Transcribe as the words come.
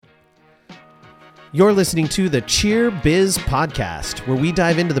You're listening to the Cheer Biz Podcast, where we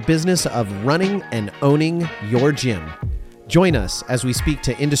dive into the business of running and owning your gym. Join us as we speak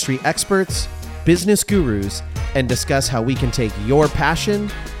to industry experts, business gurus, and discuss how we can take your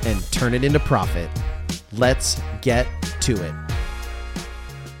passion and turn it into profit. Let's get to it.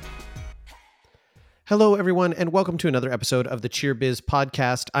 Hello, everyone, and welcome to another episode of the Cheer Biz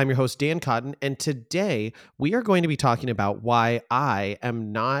Podcast. I'm your host, Dan Cotton, and today we are going to be talking about why I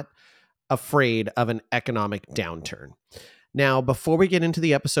am not afraid of an economic downturn. Now, before we get into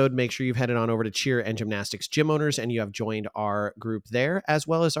the episode, make sure you've headed on over to Cheer and Gymnastics Gym Owners and you have joined our group there, as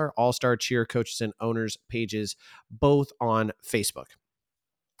well as our All-Star Cheer Coaches and Owners pages, both on Facebook.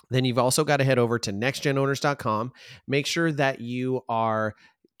 Then you've also got to head over to nextgenowners.com. Make sure that you are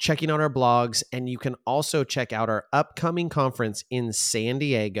checking out our blogs, and you can also check out our upcoming conference in San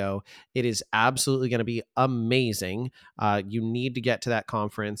Diego. It is absolutely going to be amazing. You need to get to that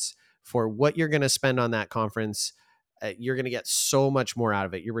conference. For what you're going to spend on that conference, you're going to get so much more out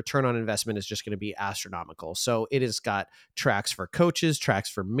of it. Your return on investment is just going to be astronomical. So it has got tracks for coaches, tracks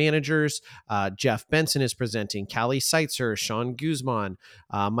for managers. Jeff Benson is presenting, Callie Seitzer, Sean Guzman,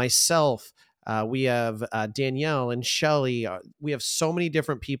 myself. We have Danielle and Shelly. We have so many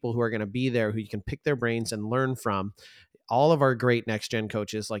different people who are going to be there who you can pick their brains and learn from. All of our great next gen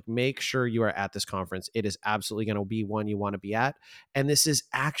coaches, make sure you are at this conference. It is absolutely going to be one you want to be at. And this is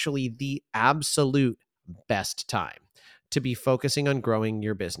actually the absolute best time to be focusing on growing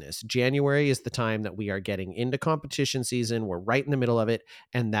your business. January is the time that we are getting into competition season. We're right in the middle of it,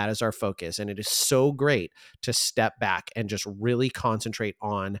 and that is our focus. And it is so great to step back and just really concentrate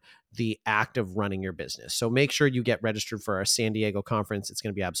on the act of running your business. So make sure you get registered for our San Diego conference. It's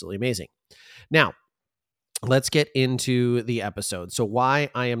going to be absolutely amazing. Now, let's get into the episode. So why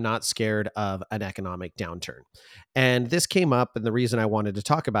I am not scared of an economic downturn. And this came up, and the reason I wanted to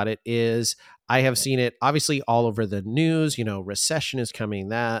talk about it is I have seen it obviously all over the news. Recession is coming,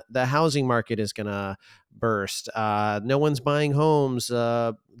 that the housing market is going to burst. No one's buying homes.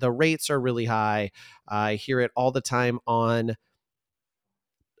 The rates are really high. I hear it all the time on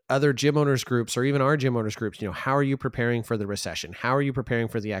other gym owners groups or even our gym owners groups. How are you preparing for the recession? How are you preparing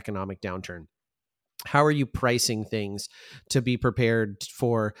for the economic downturn? How are you pricing things to be prepared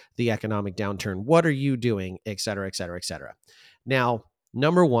for the economic downturn? What are you doing, et cetera, et cetera, et cetera? Now,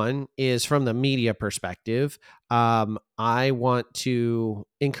 number one is from the media perspective. I want to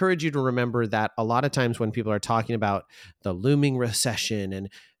encourage you to remember that a lot of times when people are talking about the looming recession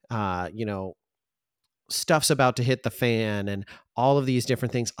and, stuff's about to hit the fan and all of these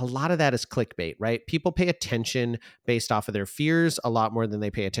different things, a lot of that is clickbait, right? People pay attention based off of their fears a lot more than they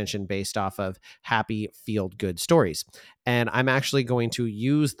pay attention based off of happy, feel-good stories. And I'm actually going to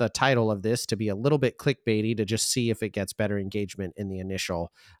use the title of this to be a little bit clickbaity to just see if it gets better engagement in the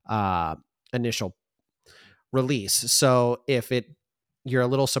initial release. So if you're a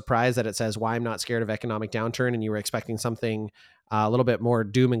little surprised that it says why I'm not scared of economic downturn and you were expecting something a little bit more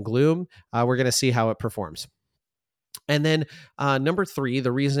doom and gloom, we're going to see how it performs. And then number three,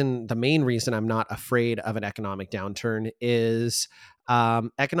 the main reason I'm not afraid of an economic downturn is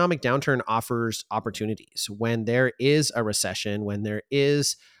economic downturn offers opportunities. When there is a recession, when there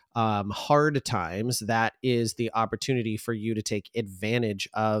is hard times, that is the opportunity for you to take advantage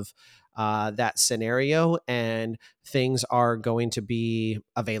of that scenario, and things are going to be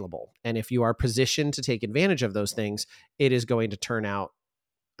available. And if you are positioned to take advantage of those things, it is going to turn out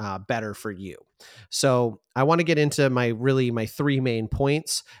better for you. So I want to get into my three main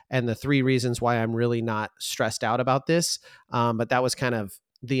points and the three reasons why I'm really not stressed out about this. But that was kind of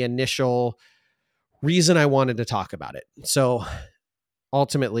the initial reason I wanted to talk about it. So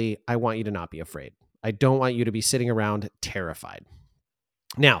ultimately, I want you to not be afraid. I don't want you to be sitting around terrified.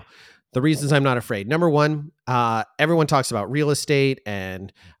 Now, the reasons I'm not afraid. Number one, everyone talks about real estate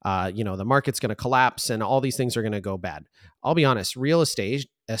and, the market's going to collapse and all these things are going to go bad. I'll be honest, real estate,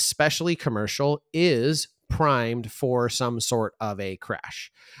 especially commercial, is primed for some sort of a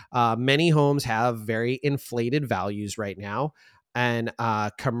crash. Many homes have very inflated values right now. And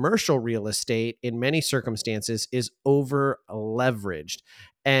commercial real estate, in many circumstances, is over leveraged.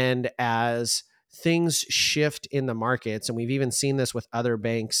 And as things shift in the markets, and we've even seen this with other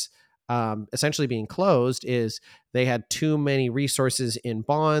banks essentially being closed, is they had too many resources in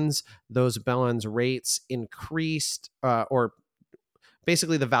bonds. Those bonds rates increased, or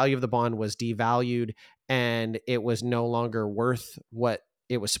basically the value of the bond was devalued and it was no longer worth what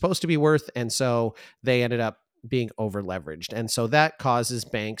it was supposed to be worth. And so they ended up being over leveraged. And so that causes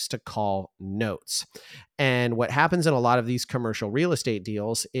banks to call notes. And what happens in a lot of these commercial real estate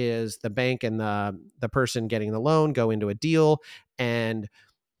deals is the bank and the person getting the loan go into a deal, and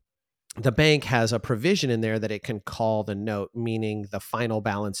the bank has a provision in there that it can call the note, meaning the final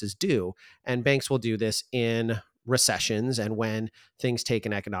balance is due. And banks will do this in recessions. And when things take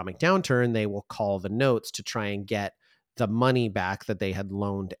an economic downturn, they will call the notes to try and get the money back that they had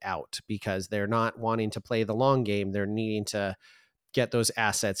loaned out, because they're not wanting to play the long game. They're needing to get those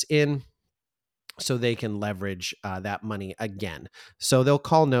assets in so they can leverage that money again. So they'll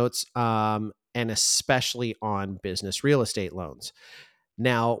call notes, and especially on business real estate loans.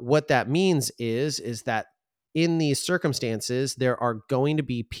 Now, what that means is that in these circumstances, there are going to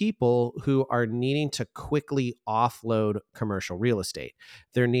be people who are needing to quickly offload commercial real estate.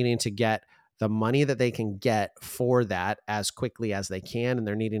 They're needing to get the money that they can get for that as quickly as they can, and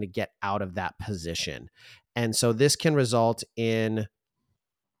they're needing to get out of that position. And so this can result in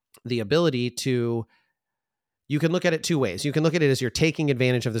the ability to, you can look at it two ways. You can look at it as you're taking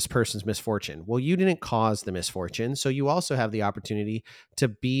advantage of this person's misfortune. Well, you didn't cause the misfortune. So you also have the opportunity to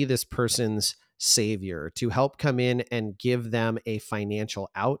be this person's savior, to help come in and give them a financial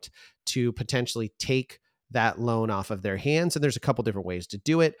out, to potentially take that loan off of their hands. And there's a couple different ways to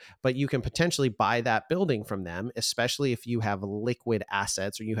do it, but you can potentially buy that building from them, especially if you have liquid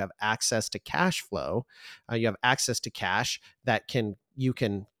assets or you have access to cash flow. You have access to cash that you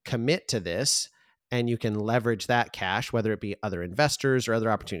can commit to this, and you can leverage that cash, whether it be other investors or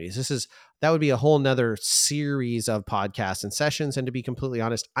other opportunities. That would be a whole nother series of podcasts and sessions. And to be completely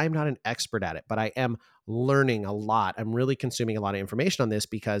honest, I'm not an expert at it, but I am learning a lot. I'm really consuming a lot of information on this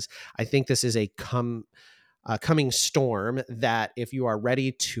because I think this is a coming storm that if you are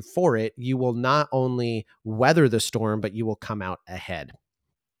ready for it, you will not only weather the storm, but you will come out ahead.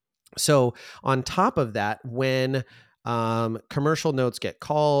 So on top of that, when commercial notes get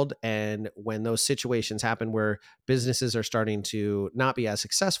called, and when those situations happen where businesses are starting to not be as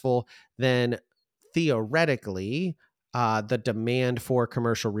successful, then theoretically, the demand for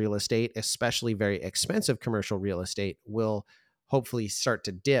commercial real estate, especially very expensive commercial real estate, will hopefully start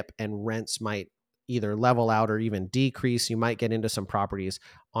to dip, and rents might either level out or even decrease. You might get into some properties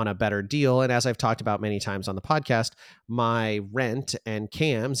on a better deal. And as I've talked about many times on the podcast, my rent and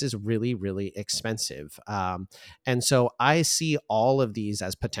CAMs is really, really expensive. And so I see all of these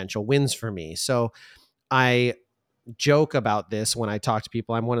as potential wins for me. So I joke about this when I talk to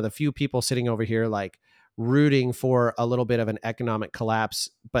people. I'm one of the few people sitting over here like rooting for a little bit of an economic collapse,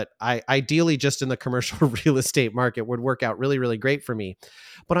 but I ideally just in the commercial real estate market would work out really, really great for me.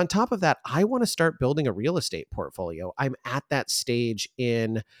 But on top of that, I want to start building a real estate portfolio. I'm at that stage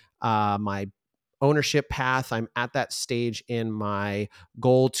in my ownership path. I'm at that stage in my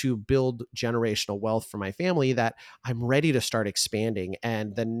goal to build generational wealth for my family that I'm ready to start expanding.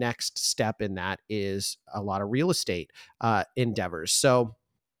 And the next step in that is a lot of real estate endeavors. So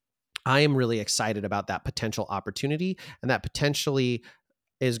I am really excited about that potential opportunity, and that potentially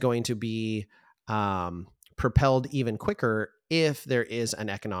is going to be propelled even quicker if there is an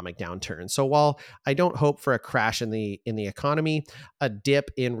economic downturn. So while I don't hope for a crash in the economy, a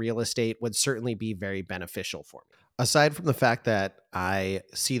dip in real estate would certainly be very beneficial for me. Aside from the fact that I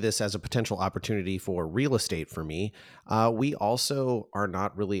see this as a potential opportunity for real estate for me, we also are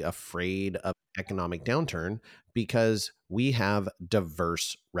not really afraid of economic downturn because we have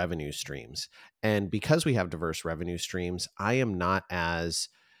diverse revenue streams. And because we have diverse revenue streams, I am not as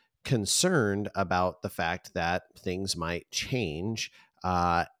concerned about the fact that things might change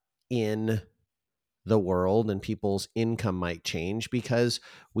in the world and people's income might change, because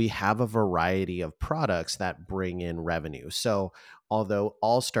we have a variety of products that bring in revenue. So although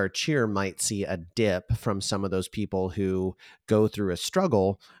All Star Cheer might see a dip from some of those people who go through a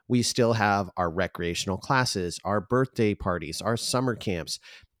struggle, we still have our recreational classes, our birthday parties, our summer camps,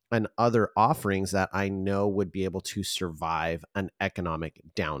 and other offerings that I know would be able to survive an economic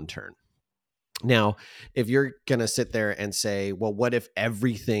downturn. Now, if you're going to sit there and say, well, what if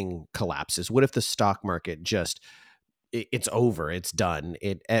everything collapses? What if the stock market just, it's over, it's done,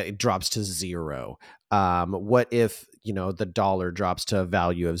 it drops to zero? What if, the dollar drops to a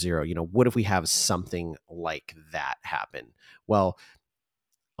value of zero? What if we have something like that happen? Well,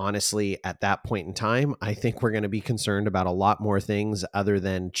 honestly, at that point in time, I think we're going to be concerned about a lot more things other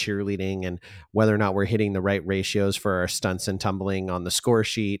than cheerleading and whether or not we're hitting the right ratios for our stunts and tumbling on the score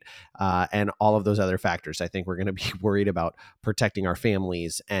sheet, and all of those other factors. I think we're going to be worried about protecting our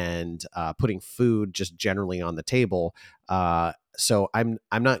families and putting food just generally on the table. So I'm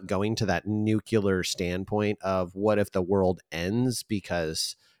not going to that nuclear standpoint of what if the world ends,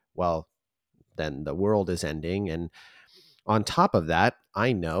 because, well, then the world is ending. And on top of that,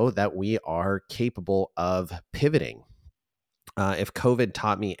 I know that we are capable of pivoting. If COVID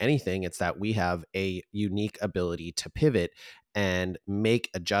taught me anything, it's that we have a unique ability to pivot and make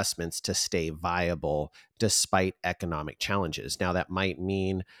adjustments to stay viable despite economic challenges. Now, that might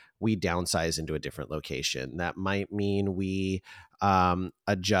mean we downsize into a different location. That might mean we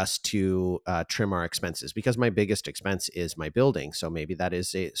adjust to trim our expenses, because my biggest expense is my building. So maybe that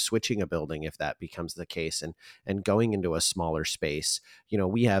is switching a building if that becomes the case, and going into a smaller space.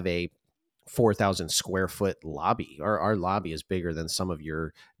 We have a 4,000 square foot lobby. Our lobby is bigger than some of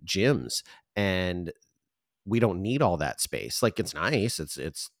your gyms, and we don't need all that space. Like, it's nice,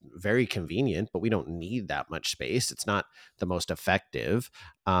 it's very convenient, but we don't need that much space. It's not the most effective.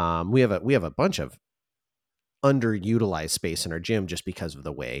 We have a bunch of underutilized space in our gym just because of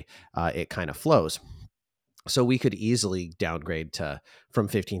the way it kind of flows. So we could easily downgrade to from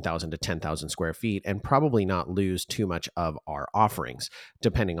 15,000 to 10,000 square feet and probably not lose too much of our offerings,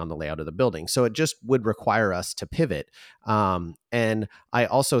 depending on the layout of the building. So it just would require us to pivot. And I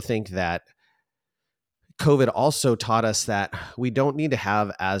also think that COVID also taught us that we don't need to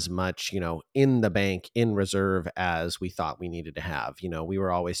have as much, in the bank, in reserve, as we thought we needed to have. We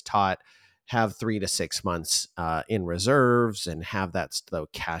were always taught have 3 to 6 months in reserves and have that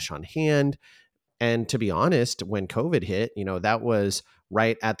cash on hand. And to be honest, when COVID hit, that was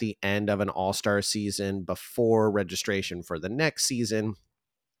right at the end of an all-star season before registration for the next season.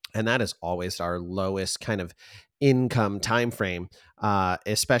 And that is always our lowest kind of income time frame,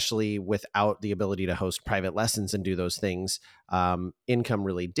 especially without the ability to host private lessons and do those things. Income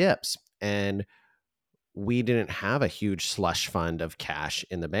really dips. And we didn't have a huge slush fund of cash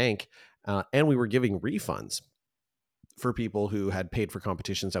in the bank. And we were giving refunds for people who had paid for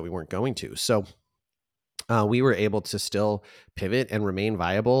competitions that we weren't going to. So we were able to still pivot and remain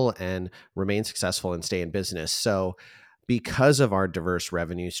viable and remain successful and stay in business. So because of our diverse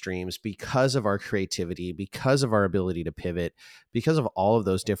revenue streams, because of our creativity, because of our ability to pivot, because of all of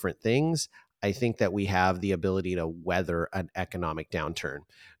those different things, I think that we have the ability to weather an economic downturn.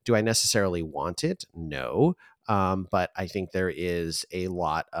 Do I necessarily want it? No. But I think there is a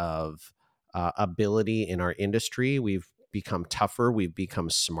lot of ability in our industry. We've become tougher. We've become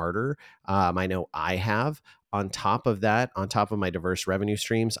smarter. I know I have. On top of that, on top of my diverse revenue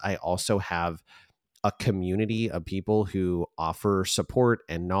streams, I also have a community of people who offer support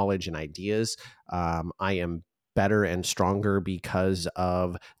and knowledge and ideas. I am better and stronger because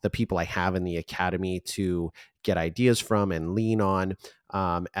of the people I have in the academy to get ideas from and lean on,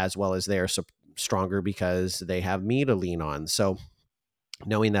 as well as they are stronger because they have me to lean on. So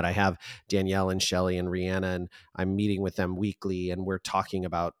knowing that I have Danielle and Shelly and Rihanna, and I'm meeting with them weekly, and we're talking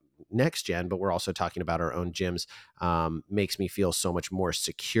about next gen, but we're also talking about our own gyms, makes me feel so much more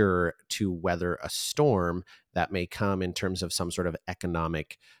secure to weather a storm that may come in terms of some sort of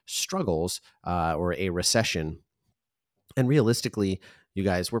economic struggles or a recession. And realistically, you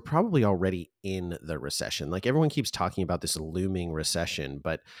guys, we're probably already in the recession. Like, everyone keeps talking about this looming recession,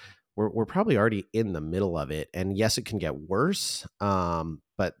 but we're probably already in the middle of it. And yes, it can get worse.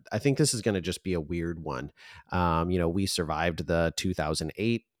 But I think this is going to just be a weird one. We survived the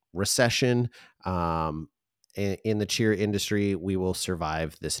 2008 recession. In the cheer industry, we will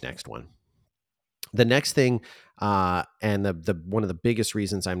survive this next one. The next thing, and the one of the biggest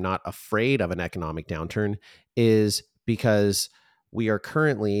reasons I'm not afraid of an economic downturn, is because we are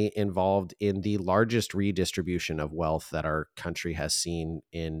currently involved in the largest redistribution of wealth that our country has seen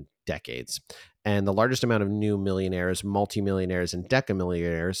in decades. And the largest amount of new millionaires, multimillionaires, and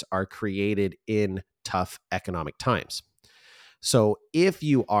decamillionaires are created in tough economic times. So if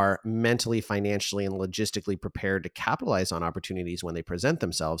you are mentally, financially, and logistically prepared to capitalize on opportunities when they present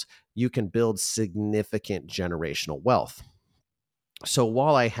themselves, you can build significant generational wealth. So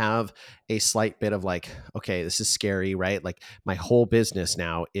while I have a slight bit of like, okay, this is scary, right? Like, my whole business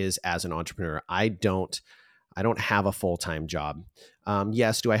now is as an entrepreneur. I don't have a full-time job.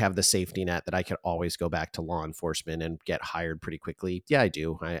 Yes, do I have the safety net that I could always go back to law enforcement and get hired pretty quickly? Yeah, I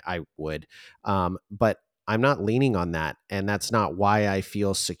do. I would. But I'm not leaning on that. And that's not why I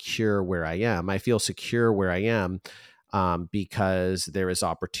feel secure where I am. I feel secure where I am because there is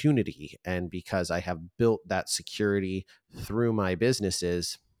opportunity, and because I have built that security through my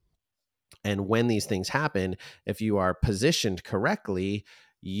businesses. And when these things happen, if you are positioned correctly,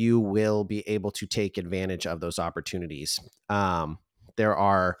 you will be able to take advantage of those opportunities. There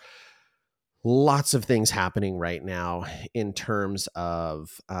are lots of things happening right now in terms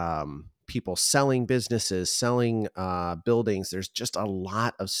of people selling businesses, selling buildings. There's just a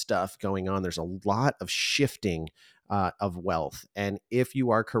lot of stuff going on. There's a lot of shifting of wealth. And if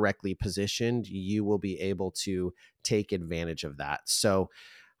you are correctly positioned, you will be able to take advantage of that. So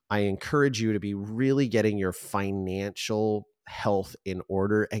I encourage you to be really getting your financial health in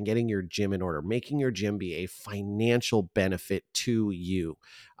order and getting your gym in order, making your gym be a financial benefit to you.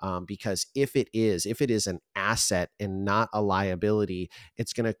 Because if it is an asset and not a liability,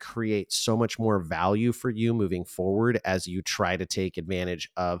 it's going to create so much more value for you moving forward as you try to take advantage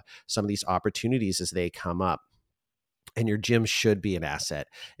of some of these opportunities as they come up. And your gym should be an asset.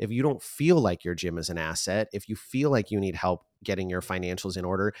 If you don't feel like your gym is an asset, if you feel like you need help getting your financials in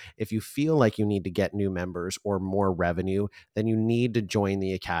order, if you feel like you need to get new members or more revenue, then you need to join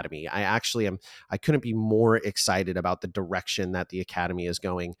the Academy. I couldn't be more excited about the direction that the Academy is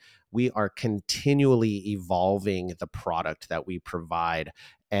going. We are continually evolving the product that we provide.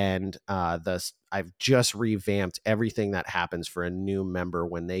 And I've just revamped everything that happens for a new member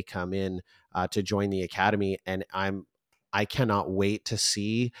when they come in to join the Academy. And I cannot wait to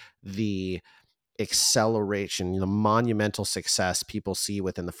see the acceleration, the monumental success people see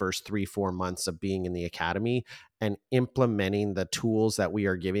within the first 3-4 months of being in the Academy and implementing the tools that we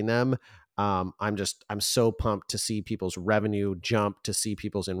are giving them. I'm so pumped to see people's revenue jump, to see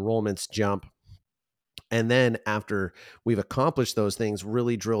people's enrollments jump. And then after we've accomplished those things,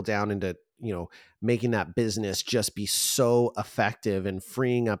 really drill down into, making that business just be so effective and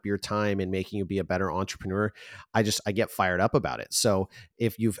freeing up your time and making you be a better entrepreneur. I get fired up about it. So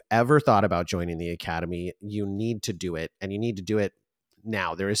if you've ever thought about joining the Academy, you need to do it, and you need to do it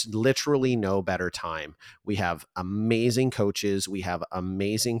now. There is literally no better time. We have amazing coaches. We have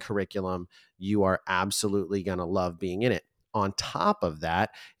amazing curriculum. You are absolutely going to love being in it. On top of that,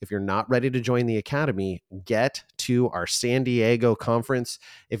 if you're not ready to join the Academy, get to our San Diego conference.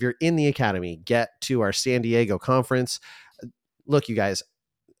 If you're in the Academy, get to our San Diego conference. Look, you guys,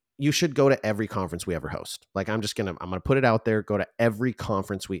 you should go to every conference we ever host. Like, I'm going to put it out there. Go to every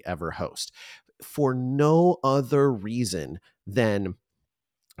conference we ever host for no other reason than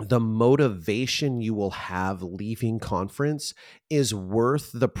the motivation you will have leaving conference is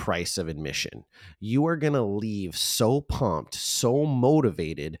worth the price of admission. You are going to leave so pumped, so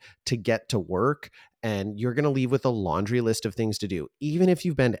motivated to get to work, and you're going to leave with a laundry list of things to do. Even if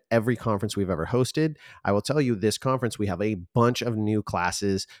you've been to every conference we've ever hosted, I will tell you, this conference, we have a bunch of new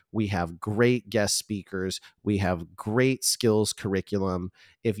classes. We have great guest speakers. We have great skills curriculum.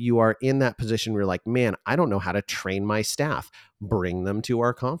 If you are in that position where you're like, man, I don't know how to train my staff, bring them to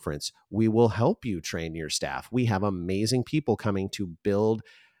our conference. We will help you train your staff. We have amazing people coming to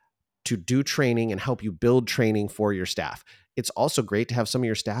do training and help you build training for your staff. It's also great to have some of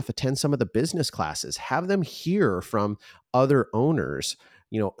your staff attend some of the business classes, have them hear from other owners,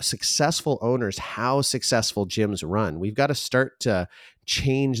 successful owners, how successful gyms run. We've got to start to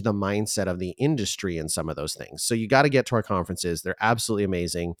change the mindset of the industry in some of those things. So you got to get to our conferences. They're absolutely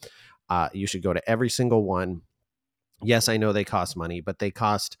amazing. You should go to every single one. Yes, I know they cost money, but they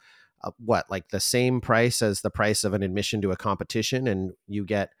cost like the same price as the price of an admission to a competition, and you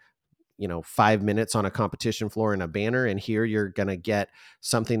get 5 minutes on a competition floor and a banner. And here you're going to get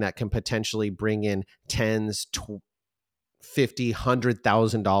something that can potentially bring in tens, $50,000,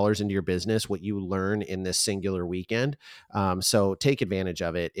 $100,000 into your business, what you learn in this singular weekend. So take advantage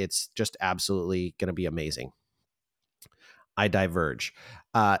of it. It's just absolutely going to be amazing. I diverge.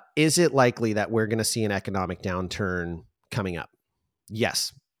 Is it likely that we're going to see an economic downturn coming up?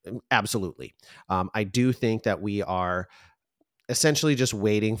 Yes, absolutely. I do think that we are essentially just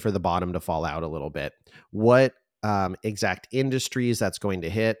waiting for the bottom to fall out a little bit. What exact industries that's going to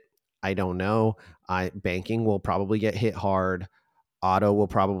hit, I don't know. Banking will probably get hit hard. Auto will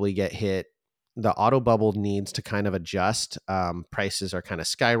probably get hit. The auto bubble needs to kind of adjust. Prices are kind of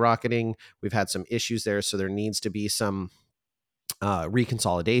skyrocketing. We've had some issues there, so there needs to be some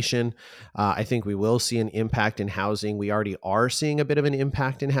reconsolidation. I think we will see an impact in housing. We already are seeing a bit of an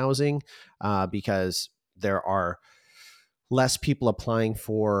impact in housing because there are less people applying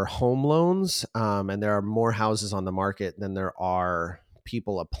for home loans, and there are more houses on the market than there are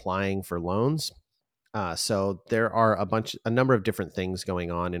people applying for loans. So there are a number of different things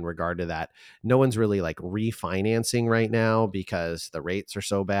going on in regard to that. No one's really like refinancing right now because the rates are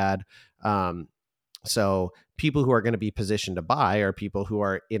so bad. So people who are going to be positioned to buy are people who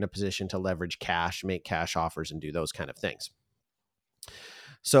are in a position to leverage cash, make cash offers, and do those kind of things.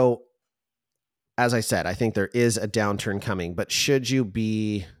 So as I said, I think there is a downturn coming, but should you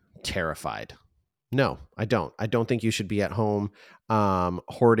be terrified? No, I don't. I don't think you should be at home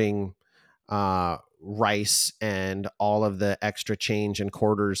hoarding rice and all of the extra change and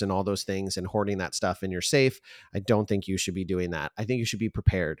quarters and all those things and hoarding that stuff in your safe. I don't think you should be doing that. I think you should be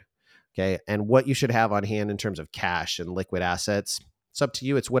prepared. Okay. And what you should have on hand in terms of cash and liquid assets, it's up to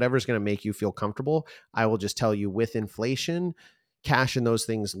you. It's whatever's going to make you feel comfortable. I will just tell you, with inflation, cash and those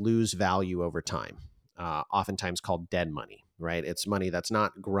things lose value over time, oftentimes called dead money. right? It's money that's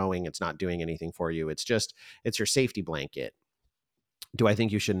not growing. It's not doing anything for you. It's your safety blanket. Do I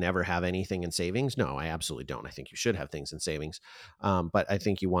think you should never have anything in savings? No, I absolutely don't. I think you should have things in savings. But I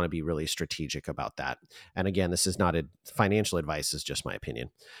think you want to be really strategic about that. And again, this is not financial advice, is just my opinion.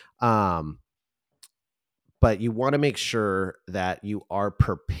 But you want to make sure that you are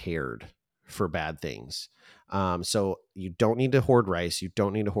prepared for bad things. So you don't need to hoard rice. You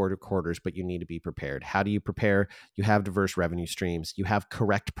don't need to hoard quarters, but you need to be prepared. How do you prepare? You have diverse revenue streams. You have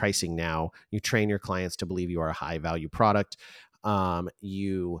correct pricing now. You train your clients to believe you are a high value product.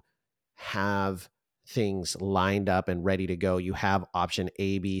 You have things lined up and ready to go. You have option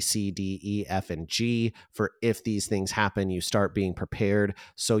A, B, C, D, E, F, and G for if these things happen, you start being prepared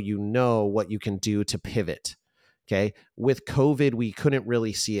so you know what you can do to pivot. Okay. With COVID, we couldn't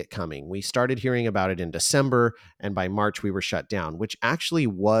really see it coming. We started hearing about it in December, and by March we were shut down, which actually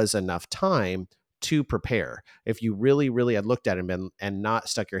was enough time to prepare. If you really, really had looked at it and not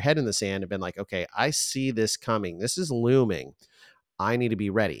stuck your head in the sand and been like, okay, I see this coming. This is looming. I need to be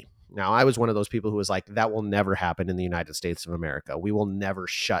ready. Now, I was one of those people who was like, that will never happen in the United States of America. We will never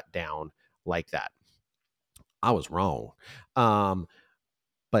shut down like that. I was wrong.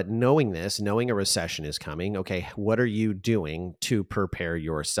 But knowing a recession is coming, okay, what are you doing to prepare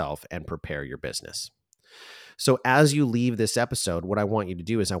yourself and prepare your business? So as you leave this episode, what I want you to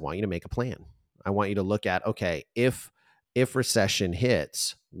do is I want you to make a plan. I want you to look at, okay, if recession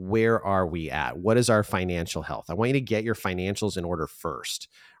hits, where are we at? What is our financial health? I want you to get your financials in order first,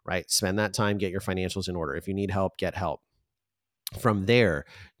 right? Spend that time, get your financials in order. If you need help, get help. From there,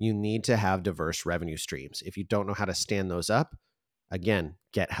 you need to have diverse revenue streams. If you don't know how to stand those up, again,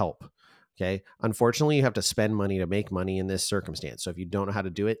 get help. Okay. Unfortunately, you have to spend money to make money in this circumstance. So if you don't know how to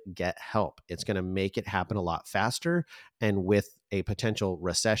do it, get help. It's going to make it happen a lot faster. And with a potential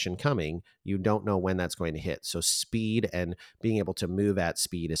recession coming, you don't know when that's going to hit. So speed and being able to move at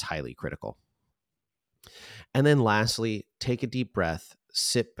speed is highly critical. And then lastly, take a deep breath,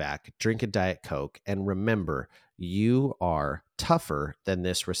 sit back, drink a Diet Coke, and remember, you are tougher than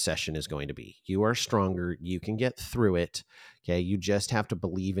this recession is going to be. You are stronger. You can get through it. Okay. You just have to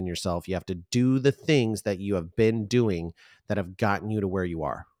believe in yourself. You have to do the things that you have been doing that have gotten you to where you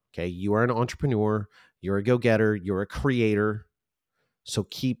are. Okay. You are an entrepreneur. You're a go-getter. You're a creator. So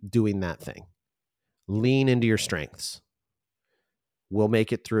keep doing that thing. Lean into your strengths. We'll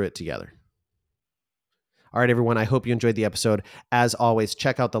make it through it together. All right, everyone, I hope you enjoyed the episode. As always,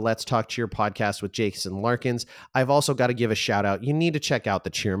 check out the Let's Talk Cheer podcast with Jason Larkins. I've also got to give a shout out. You need to check out the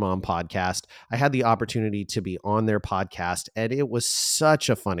Cheer Mom podcast. I had the opportunity to be on their podcast, and it was such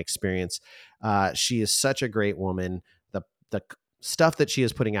a fun experience. She is such a great woman. The stuff that she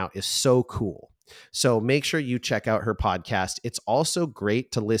is putting out is so cool. So make sure you check out her podcast. It's also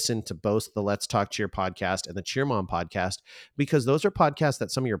great to listen to both the Let's Talk Cheer podcast and the Cheer Mom podcast, because those are podcasts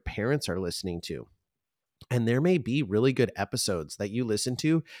that some of your parents are listening to. And there may be really good episodes that you listen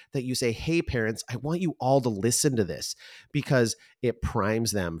to that you say, hey, parents, I want you all to listen to this, because it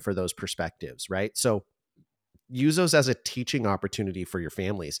primes them for those perspectives, right? So use those as a teaching opportunity for your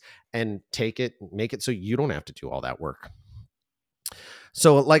families and make it so you don't have to do all that work.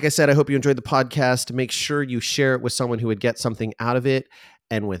 So like I said, I hope you enjoyed the podcast. Make sure you share it with someone who would get something out of it.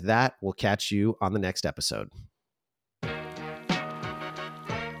 And with that, we'll catch you on the next episode.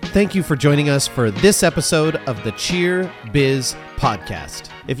 Thank you for joining us for this episode of the Cheer Biz Podcast.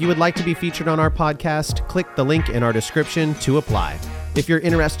 If you would like to be featured on our podcast, click the link in our description to apply. If you're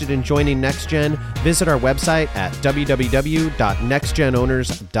interested in joining NextGen, visit our website at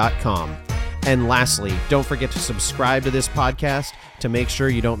www.nextgenowners.com. And lastly, don't forget to subscribe to this podcast to make sure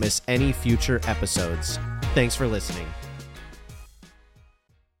you don't miss any future episodes. Thanks for listening.